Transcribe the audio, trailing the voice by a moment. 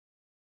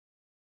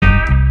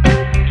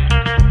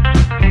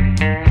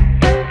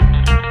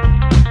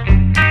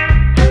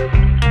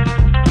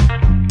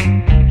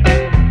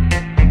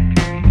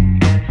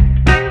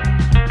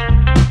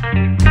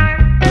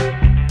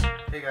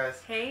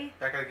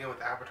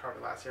Avatar: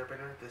 The Last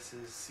Airbender. This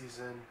is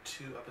season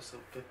 2,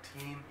 episode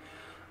 15.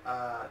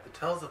 The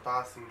Tales of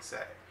Ba Sing Se.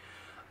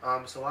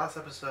 So last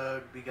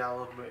episode we got a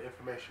little bit of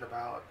information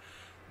about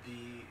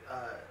the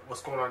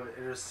what's going on in the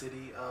inner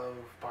city of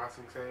Ba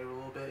Sing Se a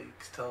little bit. You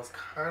can tell it's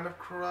kind of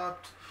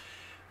corrupt.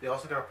 They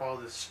also gotta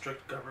follow the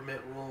strict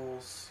government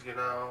rules, you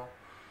know.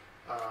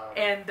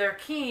 And their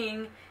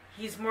king,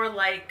 he's more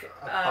like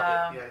a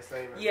puppet. Yeah, he's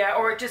not even, yeah,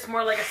 or just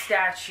more like a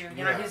statue.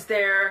 You know, he's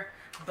there,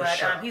 but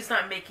he's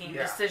not making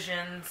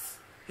decisions.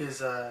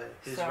 His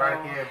right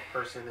hand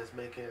person is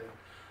making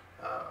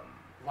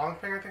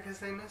Longfinger, I think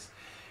his name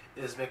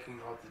is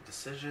making all the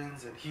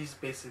decisions, and he's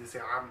basically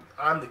saying,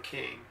 I'm the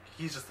king.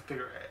 He's just the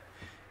figurehead,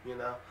 you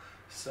know.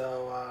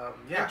 So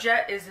yeah. And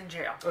Jet is in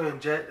jail. Oh,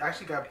 and Jet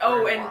actually got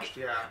brainwashed.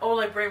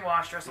 Like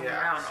brainwashed or something.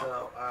 I don't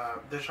know.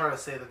 So they're trying to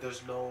say that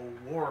there's no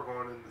war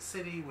going in the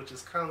city, which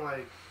is kind of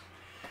like,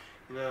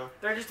 you know,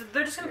 they're just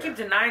gonna keep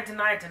denying.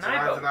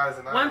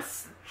 But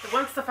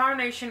once the Fire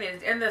Nation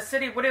is in the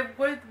city, what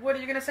are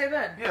you gonna say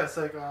then? Yeah, it's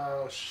like,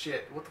 oh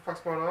shit, what the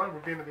fuck's going on? We're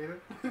being invaded,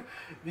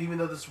 even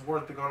though this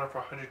war's been going on for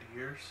 100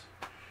 years,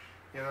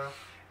 you know.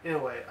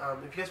 Anyway,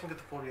 if you guys want to get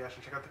the full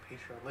reaction, check out the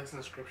Patreon. Links in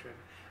the description.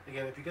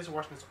 Again, if you guys are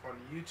watching this on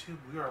YouTube,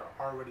 we are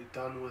already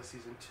done with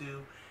season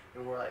 2,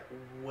 and we're like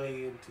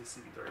way into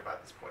season 3 by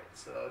this point.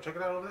 So check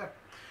it out over there.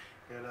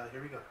 And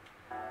here we go.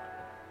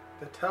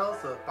 The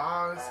Tales of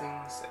Ba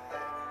Sing Se.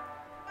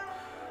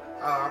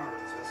 Oh, I remember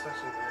this. It's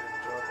actually a very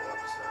enjoyable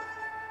episode.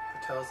 The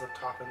Tales of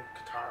Toph and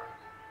Katara.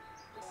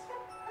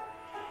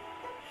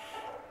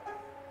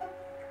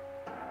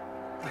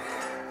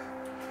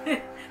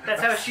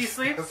 That's how she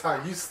sleeps? That's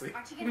how you sleep.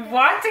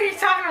 What are you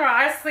talking about?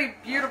 I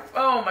sleep beautiful.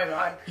 Oh my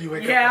god. You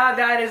wake up.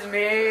 That is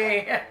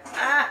me.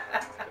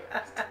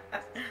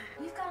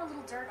 You've got a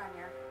little dirt on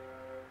your...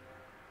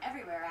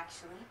 everywhere,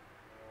 actually.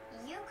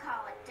 You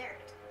call it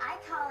dirt. I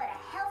call it a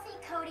healthy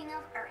coating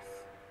of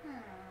earth.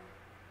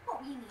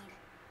 What we need.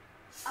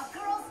 A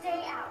girl's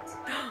day out.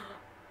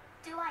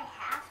 Do I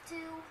have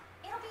to?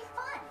 It'll be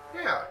fun.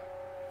 Yeah.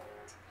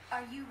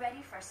 Are you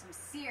ready for some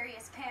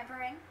serious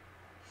pampering?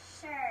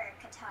 Sure,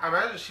 Katara. I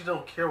imagine she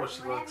don't care what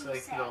she looks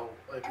like, you know,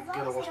 like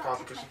get a wash cloth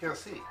because she can't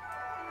see.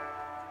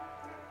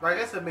 But I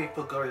guess it may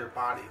feel good on your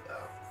body,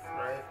 though,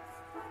 right?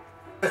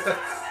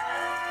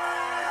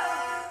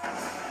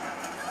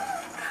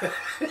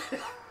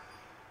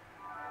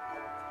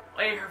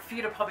 Like, her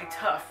feet are probably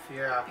tough.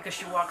 Yeah. Because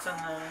she walks on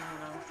the, you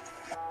know.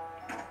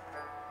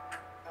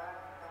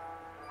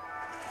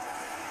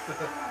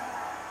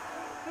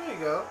 There you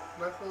go.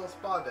 Nice little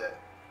spa day.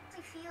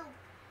 I feel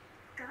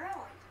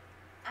girly.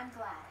 I'm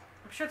glad.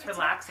 I'm sure it's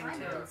relaxing too.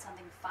 too.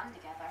 Something fun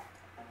together.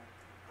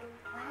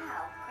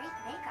 Wow, great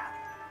makeup.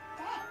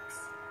 Thanks.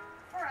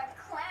 For a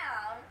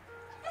clown.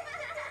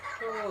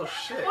 Oh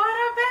shit. What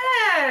a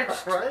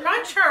bitch! Right?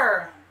 Punch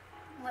her!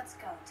 Let's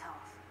go,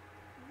 Toph.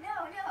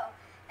 No,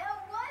 that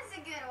was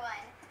a good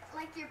one.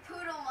 Like your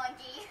poodle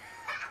monkey.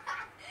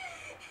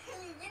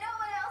 You know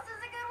what else is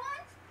a good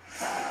one?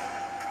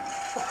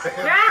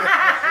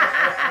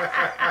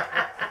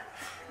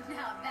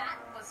 Now that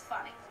was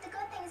funny. The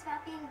good things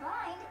about being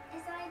blind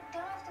is that I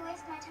don't have to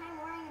waste my time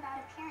worrying about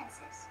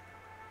appearances.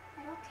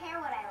 I don't care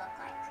what I look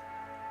like.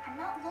 I'm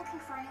not looking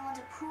for anyone's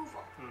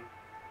approval.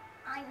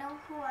 I know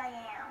who I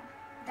am.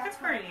 That's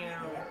good for what you. I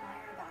really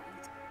admire about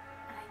you.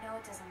 And I know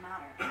it doesn't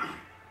matter.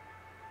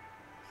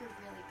 You're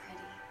really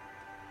pretty.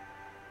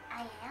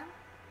 I am?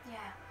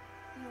 Yeah,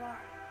 you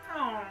are.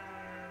 Oh,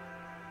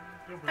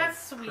 that's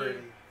sweet.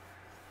 Pretty.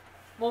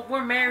 Well,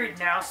 we're married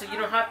now, so you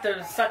don't have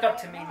to suck up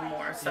to me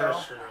anymore. So, Yeah,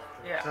 sure.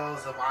 yeah.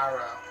 Tales of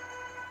Ira.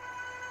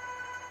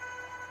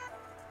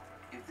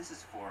 If this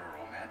is for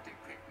a romantic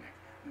picnic,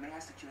 may I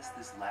suggest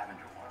this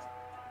lavender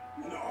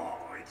one? No,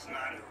 it's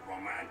not a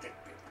romantic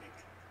picnic,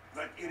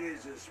 but it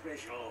is a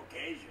special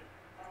occasion.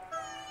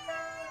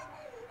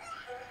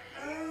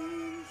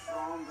 Hey,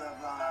 from the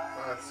vine,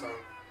 That's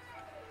some.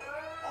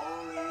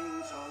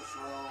 orange so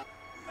slow,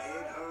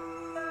 let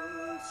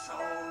her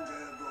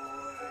soldier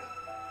boy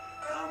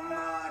come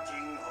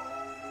marching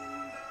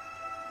home.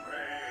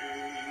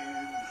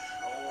 Brave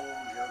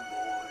soldier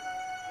boy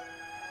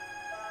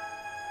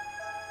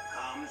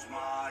comes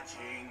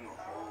marching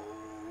home.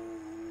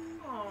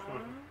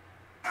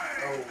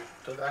 Oh,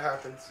 so that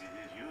happens. It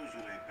is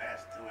usually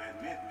best to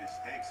admit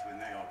mistakes when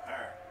they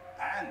occur,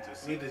 and to We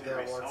seek did to that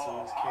once when restore we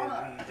was kids.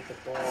 honor. We hit the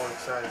ball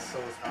inside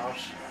someone's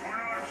house. We're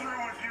not through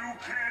with you,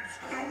 kids.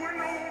 The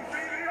window won't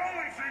be the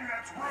only thing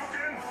that's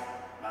broken.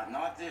 But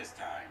not this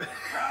time.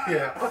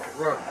 Yeah, fucking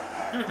run.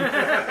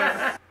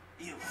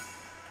 You.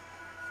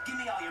 Give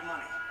me all your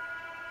money.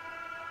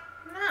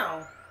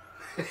 No.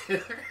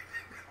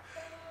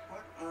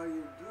 What are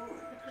you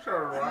doing? You're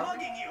trying to I'm rob.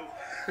 mugging you.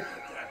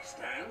 That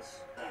stance?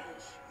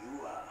 As you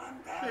are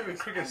unbalanced, Maybe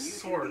kick his and you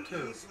sword, can be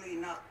too. easily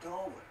knocked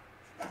over.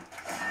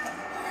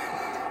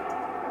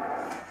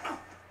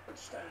 That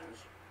stance,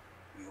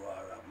 you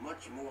are a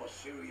much more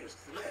serious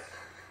threat.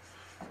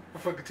 I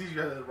fucking teach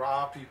you how to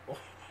rob people.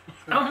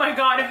 Oh my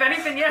god, if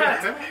anything,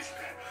 yes.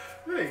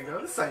 There you go.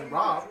 This ain't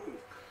rob. Do you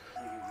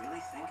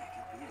really think I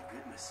could be a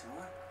good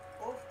masseur?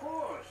 Of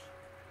course.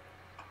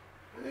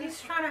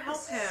 he's trying to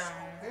help him.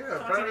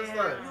 Yeah, trying to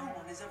No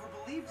one has ever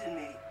believed in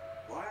me.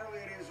 While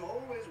it is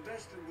always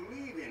best to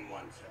believe in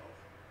oneself.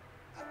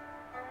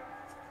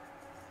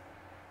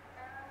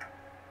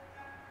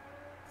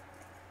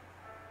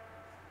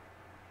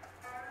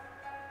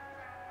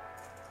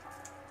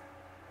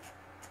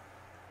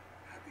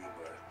 Happy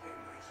birthday,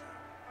 my son.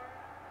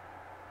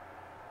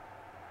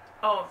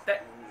 Oh,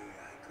 that.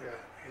 Yeah,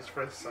 his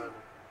friend's son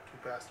who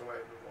passed away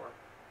before.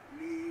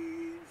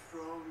 Lead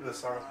from The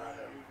song's about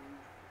him.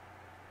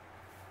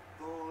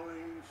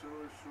 Falling so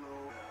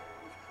slow,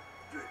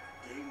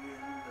 drifting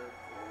in the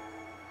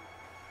cold.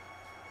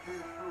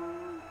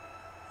 Little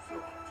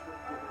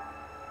September,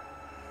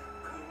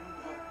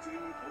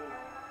 conducting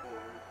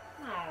home.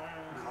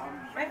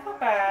 I feel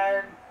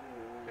bad.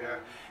 Yeah,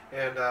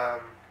 and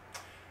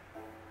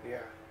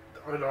yeah,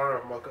 in honor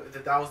of Moko,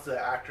 that was the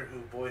actor who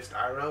voiced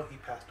Iroh. He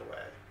passed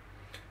away.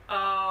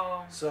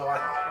 Oh. So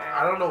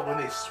I don't know when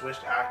they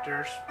switched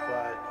actors,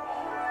 but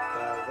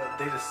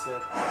they just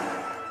said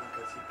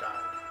because he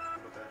died.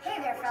 Hey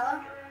there,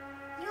 fella.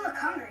 You look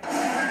hungry.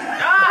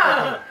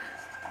 Ah!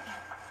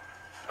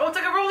 Oh, it's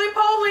like a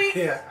roly-poly.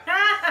 Yeah.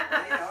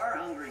 They are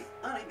hungry.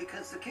 Honey,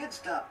 because the kids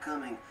stopped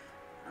coming.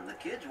 And the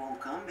kids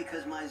won't come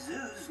because my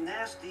zoo's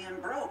nasty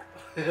and broke.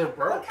 Broke.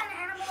 What kind of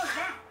animal is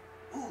that?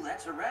 Ooh,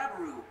 that's a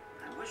rabaroo.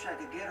 I wish I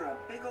could get her a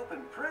big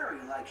open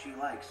prairie like she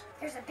likes.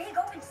 There's a big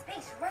open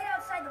space right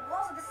outside the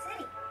walls of the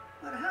city.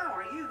 But how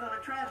are you going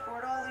to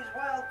transport all these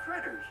wild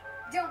critters?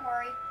 Don't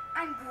worry.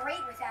 I'm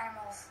great with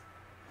animals.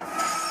 Oh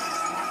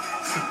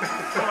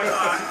my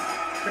god.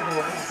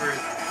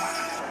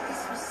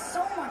 This was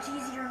so much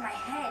easier in my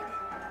head.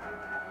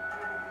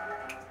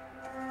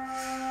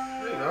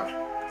 There you go.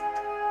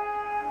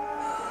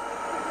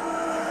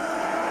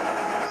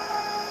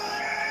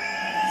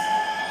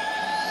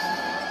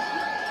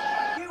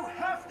 You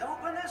have to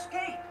open this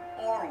gate.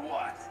 Or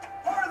what?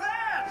 Or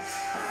that!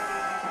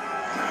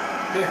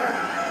 Yeah.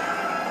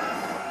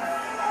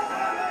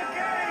 Open the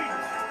gate!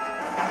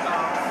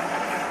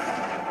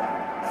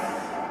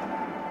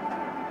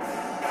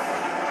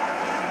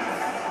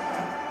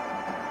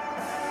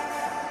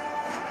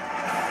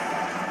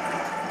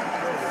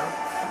 There you go.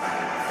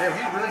 Yeah,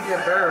 he really get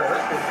better at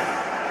everything.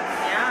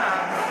 Yeah.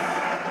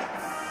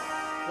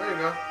 There you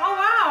go. Oh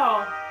wow.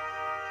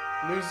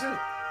 New zoo.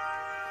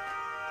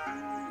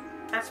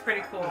 That's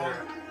pretty cool. Yeah.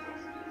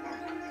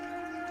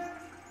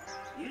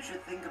 You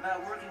should think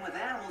about working with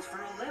animals for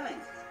a living.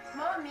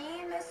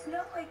 Mommy, Miss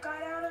Snowflake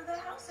got out of the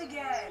house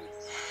again.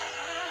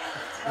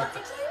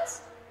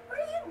 Kids? What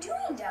are you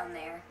doing down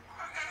there?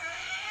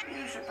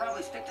 You should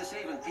probably stick to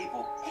saving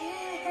people.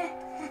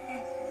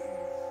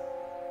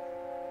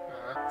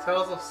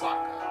 Tales of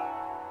Sokka.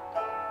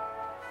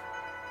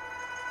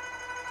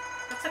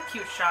 That's a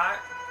cute shot.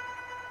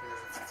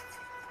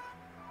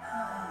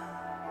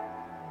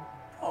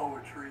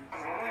 Poetry.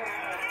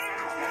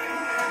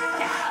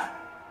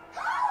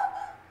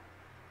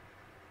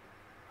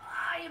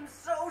 I am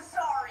so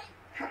sorry.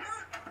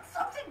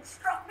 Something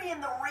struck me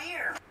in the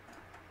rear.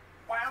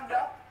 Wound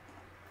up.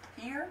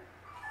 Here.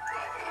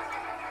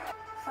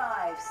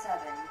 5, 7,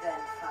 then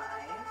 5.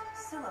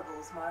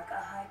 Syllables mark a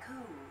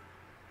haiku.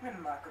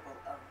 Remarkable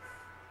oath.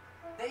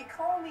 They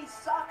call me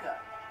Sokka.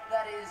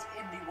 That is,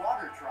 in the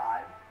water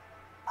tribe.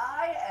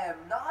 I am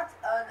not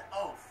an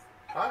oaf.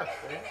 Gosh,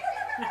 man.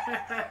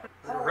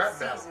 Whole Rap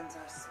battle. seasons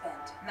are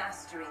spent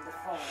mastering the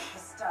form, the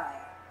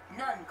style.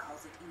 None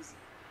calls it easy.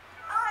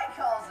 I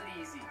calls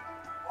it easy.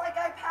 Like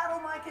I paddle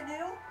my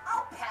canoe,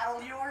 I'll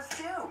paddle yours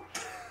too.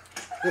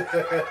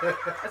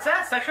 Is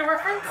that a sexual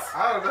reference?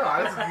 I don't know.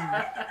 I just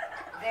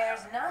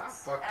There's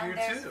nuts Fuck you and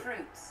there's too.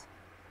 fruits.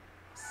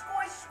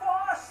 Squish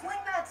squash,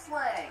 sling that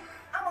slang.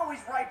 I'm always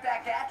right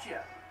back at you.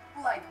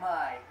 Like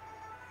my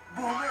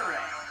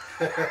boomerang.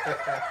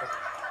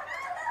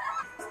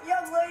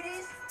 Young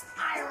ladies,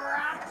 I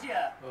rocked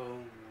ya. Oh.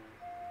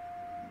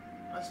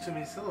 That's too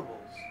many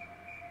syllables.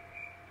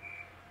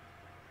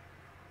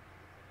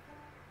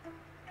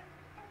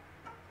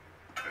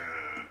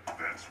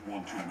 That's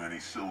one too many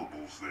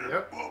syllables there,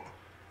 Yep. bub.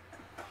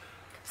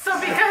 So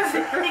because he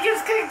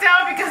gets kicked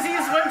out because he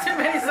used one too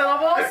many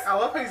syllables? I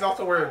love how he's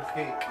also wearing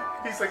pink.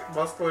 He's like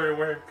muscular and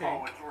wearing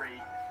pink.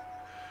 Poetry.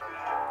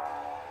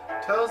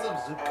 Tales of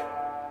Zuko.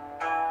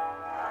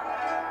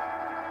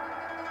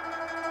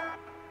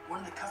 One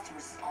of the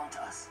customers is on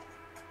to us.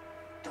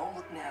 Don't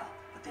look now,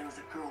 but there was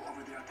a girl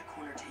over there at the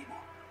corner table.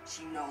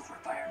 She knows we're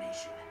Fire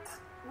Nation.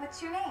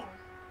 What's your name?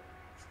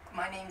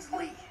 My name's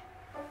Lee.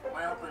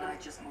 My uncle and I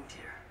just moved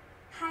here.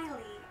 Hi,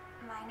 Lee.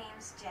 My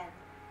name's Jen.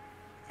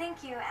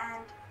 Thank you,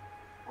 and,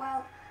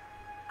 well,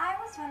 I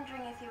was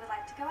wondering if you would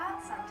like to go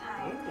out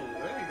sometime. Ooh,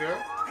 there you go.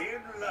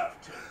 He'd love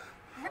to.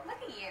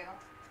 Look at you.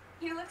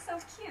 You look so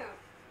cute.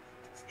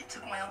 It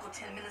took my uncle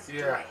 10 minutes to do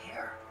Yeah. my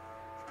hair.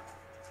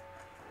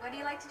 What do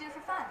you like to do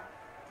for fun?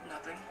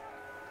 Nothing.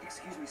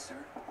 Excuse me, sir.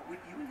 Would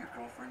you and your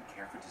girlfriend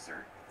care for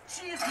dessert?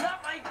 She is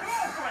not my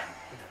girlfriend!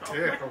 Oh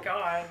Yeah. my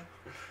god.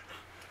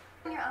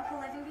 Your uncle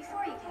living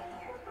before you came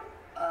here.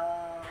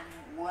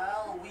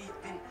 Well,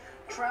 we've been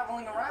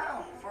traveling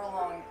around for a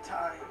long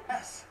time.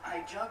 Yes,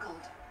 I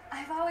juggled.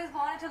 I've always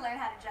wanted to learn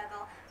how to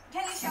juggle.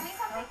 Can you show me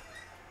something?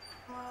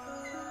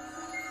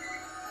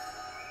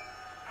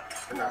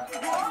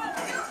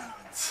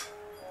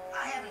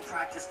 I haven't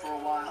practiced for a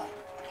while.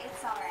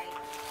 It's alright.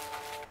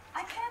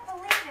 I can't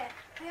believe it.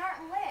 They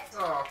aren't lit.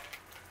 Oh.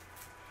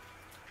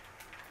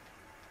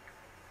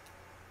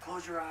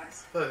 Close your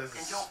eyes And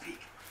don't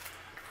peek.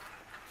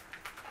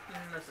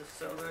 This is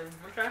so good.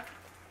 Okay.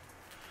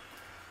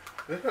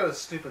 This part is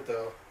stupid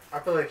though. I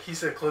feel like he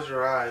said close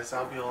your eyes.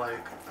 I'll be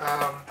like,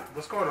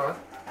 what's going on?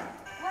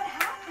 What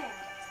happened?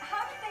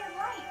 How did they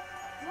light?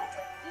 What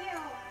did you...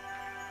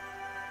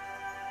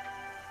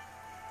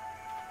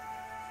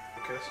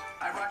 Okay.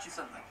 I brought you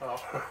something.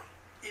 Oh.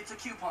 It's a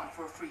coupon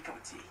for a free cup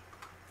of tea.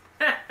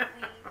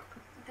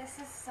 This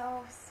is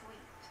so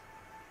sweet.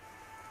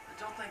 But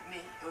don't thank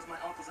me. It was my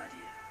uncle's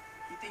idea.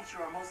 He thinks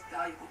you're our most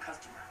valuable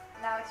customer.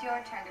 Now it's your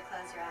turn to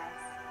close your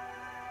eyes.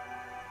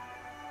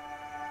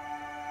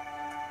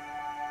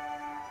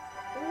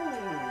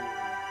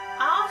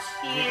 Oh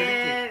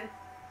shit!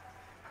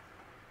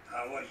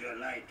 How was your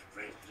night,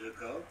 Prince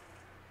Zuko?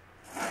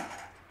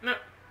 No.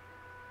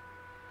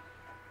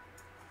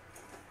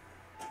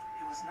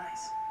 It was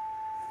nice.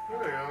 There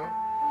we go.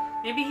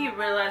 Maybe he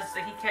realized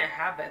that he can't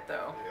have it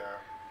though. Yeah.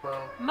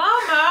 Well.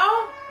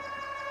 Momo!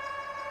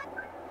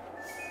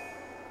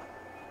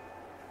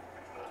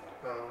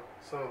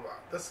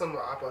 There's some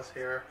Appa's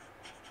here.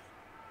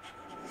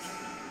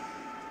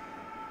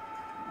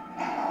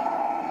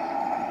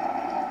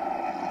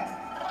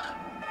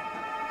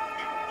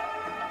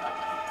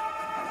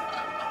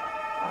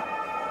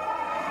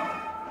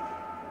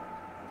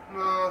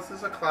 No, this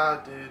is a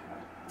cloud, dude.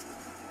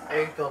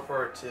 Aang fell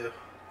for it too.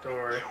 Don't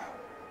worry.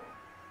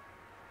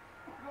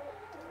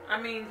 I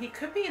mean, he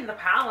could be in the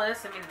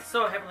palace. I mean, it's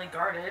so heavily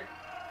guarded.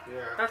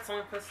 Yeah. That's the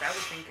only place I would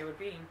think it would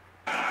be.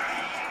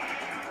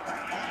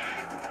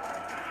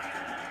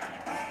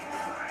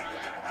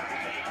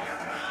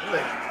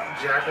 Like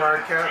jaguar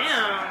cats.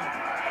 Damn.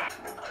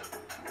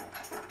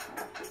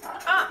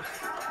 Ah.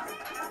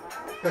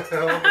 I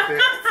love the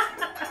dance.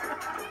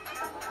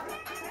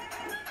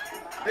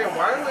 Yeah,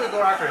 why did we go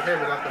after him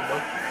and not the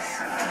monkeys?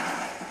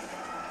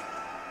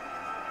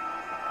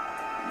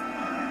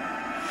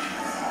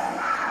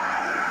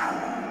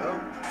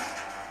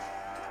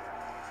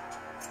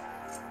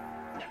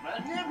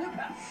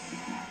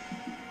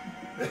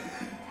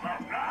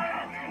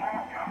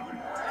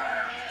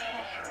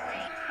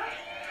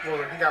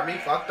 Well, he got me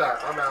fucked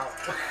up. I'm out.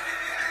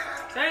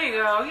 There you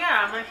go.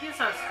 Yeah, I'm like, he's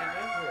not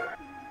stupid. Yeah.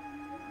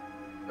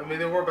 I mean,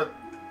 they were about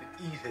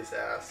to eat his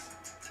ass.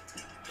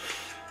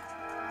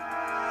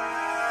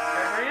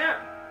 Hurry up.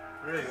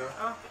 There you go.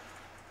 Oh.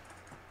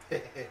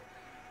 There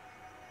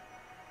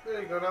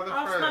you go, another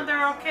Oh, friend. so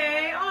they're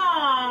okay.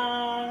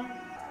 Aww.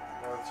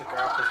 Oh, took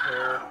out his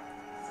hair.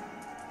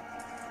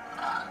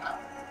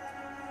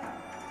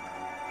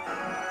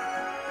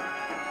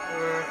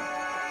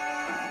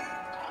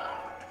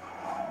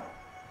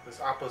 This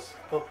Appa's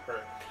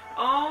footprint.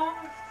 Oh.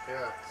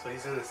 Yeah, so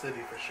he's in the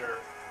city for sure.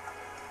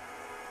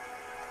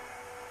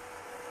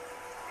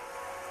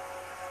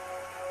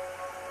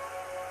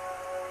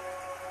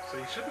 So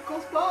you should be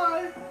close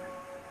by.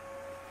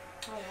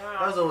 Oh, wow.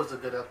 That was always a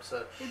good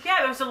episode. Yeah,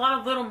 there was a lot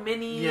of little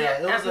mini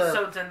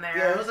episodes in there.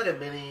 Yeah, it was like a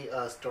mini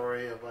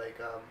story of like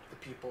the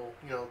people,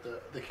 you know,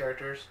 the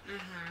characters.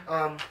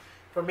 Mm-hmm.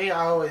 For me,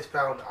 I always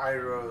found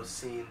Iroh's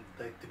scene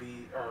like to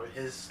be, or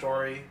his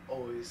story,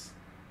 always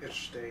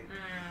interesting.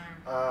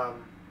 Mm.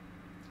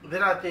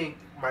 Then I think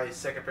my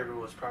second favorite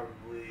was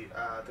probably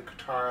the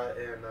Katara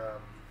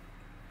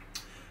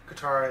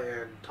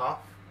and Toph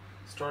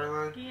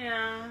storyline.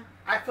 Yeah.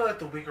 I feel like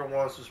the weaker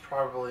ones was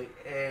probably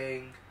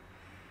Aang,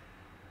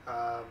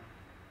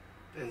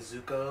 and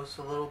Zuko's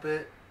a little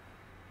bit,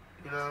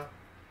 you know.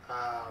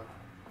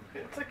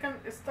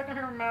 It's stuck in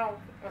her mouth.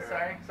 Oh,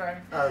 Yeah. sorry.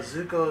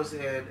 Zuko's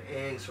and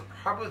Aang's are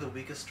probably the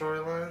weakest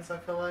storylines. I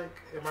feel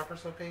like, in my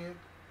personal opinion.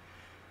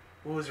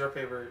 Who was your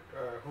favorite?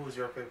 Who was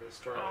your favorite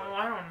storyline? Oh,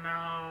 I don't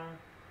know.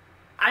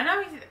 I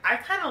know. I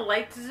kind of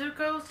liked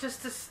Zuko's.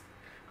 Just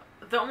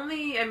the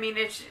only. I mean,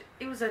 it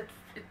was a.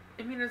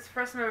 I mean, it's the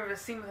first time I've ever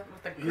seen with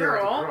a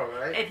girl,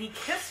 right? And he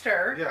kissed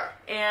her. Yeah.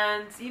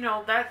 And you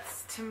know,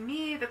 that's to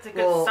me, that's a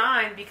good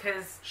sign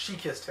because she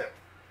kissed him.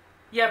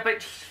 Yeah,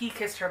 but he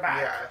kissed her back.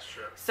 Yeah, that's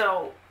true.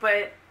 So,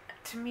 but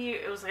to me,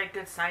 it was like a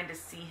good sign to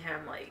see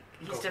him like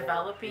he's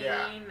developing,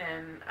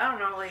 and I don't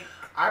know, like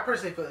I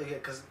personally feel like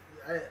because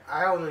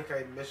I don't think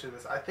I mentioned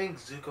this. I think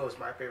Zuko is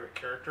my favorite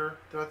character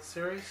throughout the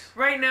series.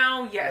 Right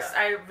now, yes,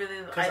 yeah.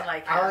 I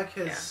like him. I like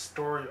his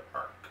story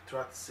arc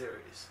throughout the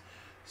series.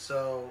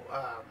 So,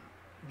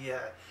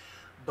 yeah.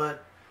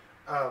 But,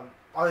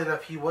 oddly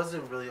enough, he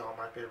wasn't really on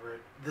my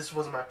favorite. This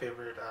wasn't my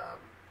favorite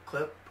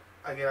clip.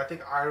 Again, I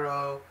think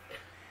Iroh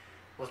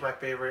was my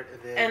favorite.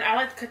 And I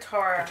liked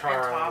Katara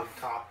and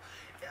Toph.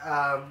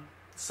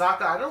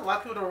 Sokka, I know a lot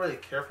of people don't really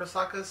care for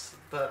Sokka's,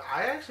 but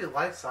I actually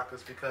like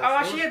Sokka's because oh,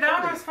 actually,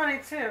 that one was funny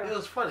too. It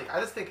was funny.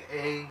 I just think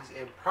Aang's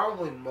and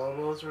probably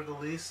Momo's were the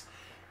least,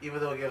 even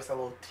though it gave us that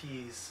little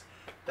tease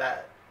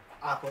that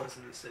Appa is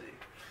in the city.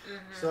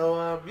 Mm-hmm.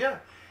 So yeah.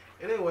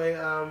 Anyway,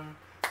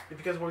 if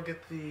you guys want to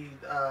get the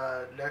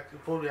next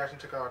full reaction,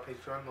 check out our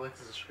Patreon. The link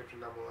is in the description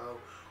down below.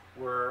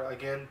 We're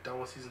again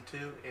done with season 2,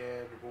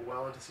 and we're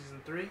well into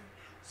season 3.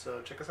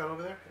 So check us out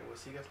over there, and we'll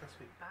see you guys next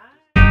week.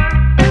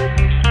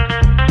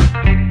 Bye.